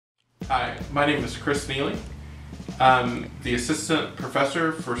Hi, my name is Kris Neely. I'm the assistant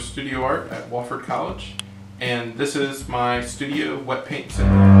professor for studio art at Wofford College, and this is my studio wet paint set.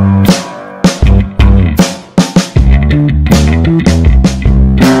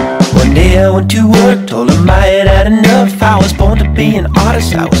 One day I went to work, told him I had had enough. I was born to be an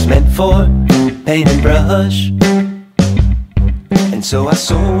artist, I was meant for paint and brush. And so I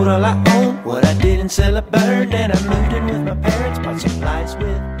sold all I owned, what I didn't sell I burned. And I moved in with my parents, bought some lights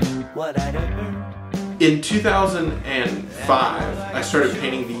with what I'd earned. In 2005, I started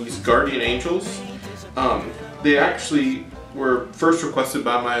painting these guardian angels. They actually were first requested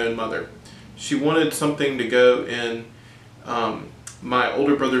by my own mother. She wanted something to go in my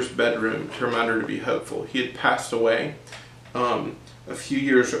older brother's bedroom to remind her to be hopeful. He had passed away a few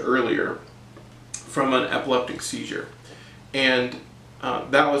years earlier from an epileptic seizure. And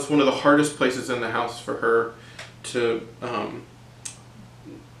that was one of the hardest places in the house for her to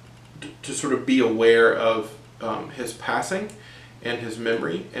sort of be aware of his passing and his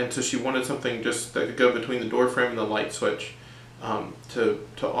memory. And so she wanted something just that could go between the door frame and the light switch to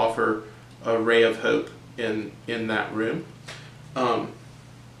offer a ray of hope in that room.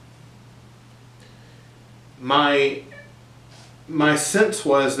 My sense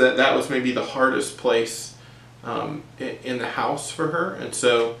was that that was maybe the hardest place in the house for her, and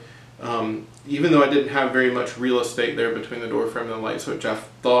so even though I didn't have very much real estate there between the door frame and the light switch, I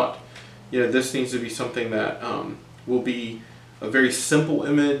thought, this needs to be something that will be a very simple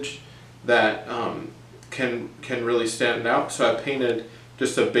image that can really stand out. So I painted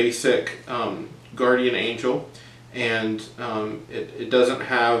just a basic guardian angel, and it doesn't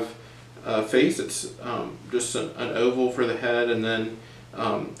have a face. It's just an oval for the head, and then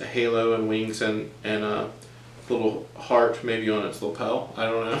a halo and wings and a little heart maybe on its lapel. I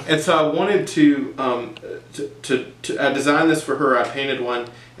don't know. And so I wanted to I designed this for her. I painted one,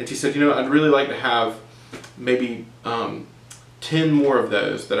 and she said, I'd really like to have maybe 10 more of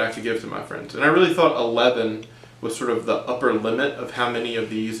those that I could give to my friends. And I really thought 11 was sort of the upper limit of how many of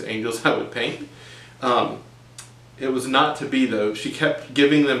these angels I would paint. It was not to be, though. She kept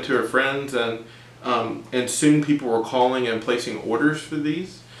giving them to her friends, and soon people were calling and placing orders for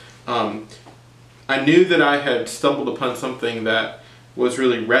these. I knew that I had stumbled upon something that was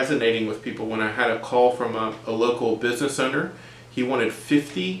really resonating with people when I had a call from a local business owner. He wanted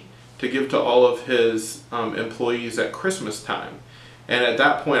 50 to give to all of his employees at Christmas time. And at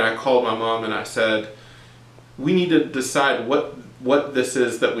that point I called my mom and I said, we need to decide what this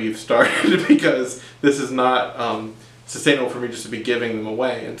is that we've started, because this is not sustainable for me just to be giving them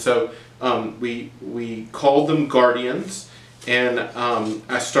away. And so we called them guardians, and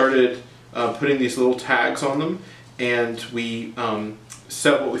I started putting these little tags on them, and we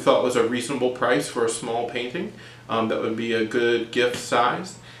set what we thought was a reasonable price for a small painting that would be a good gift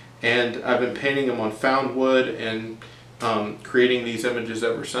size. And I've been painting them on found wood and creating these images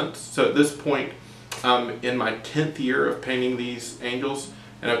ever since. So at this point, I'm in my 10th year of painting these angels,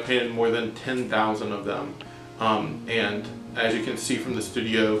 and I've painted more than 10,000 of them. And as you can see from the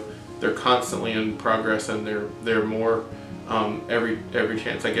studio, they're constantly in progress, and they're more every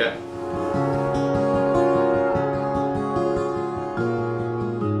chance I get.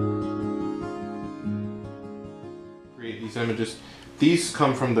 Create these images. These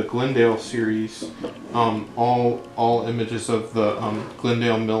come from the Glendale series, all images of the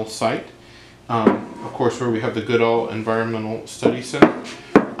Glendale Mill site. Of course, where we have the Goodall Environmental Study Center.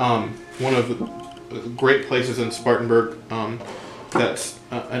 One of the great places in Spartanburg that's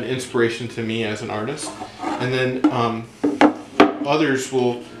an inspiration to me as an artist. And then others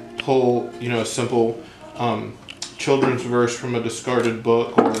will pull, a simple children's verse from a discarded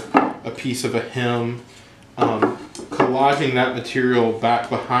book or a piece of a hymn, collaging that material back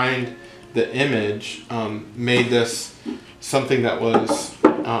behind the image made this something that was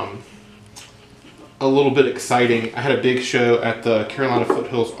a little bit exciting. I had a big show at the Carolina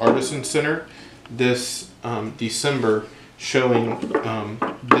Foothills Artisan Center this December, showing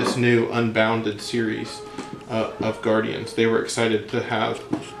this new Unbounded series of Guardians. They were excited to have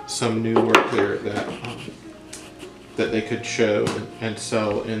some new work there that they could show and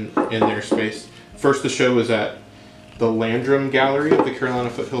sell in their space. First, the show was at the Landrum Gallery of the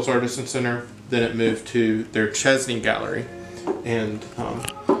Carolina Foothills Artisan Center. Then it moved to their Chesney Gallery, and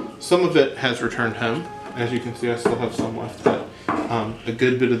some of it has returned home. As you can see, I still have some left, but a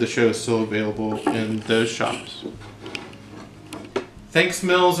good bit of the show is still available in those shops. Thanks,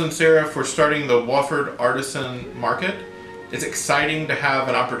 Mills and Sarah, for starting the Wofford Artisan Market. It's exciting to have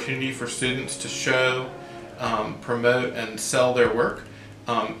an opportunity for students to show, promote, and sell their work.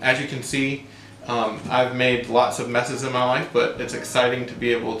 As you can see, I've made lots of messes in my life, but it's exciting to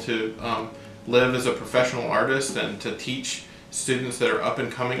be able to live as a professional artist and to teach students that are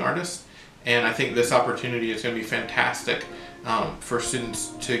up-and-coming artists. And I think this opportunity is going to be fantastic for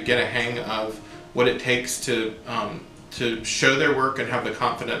students to get a hang of what it takes to show their work and have the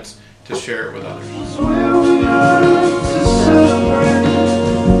confidence to share it with others.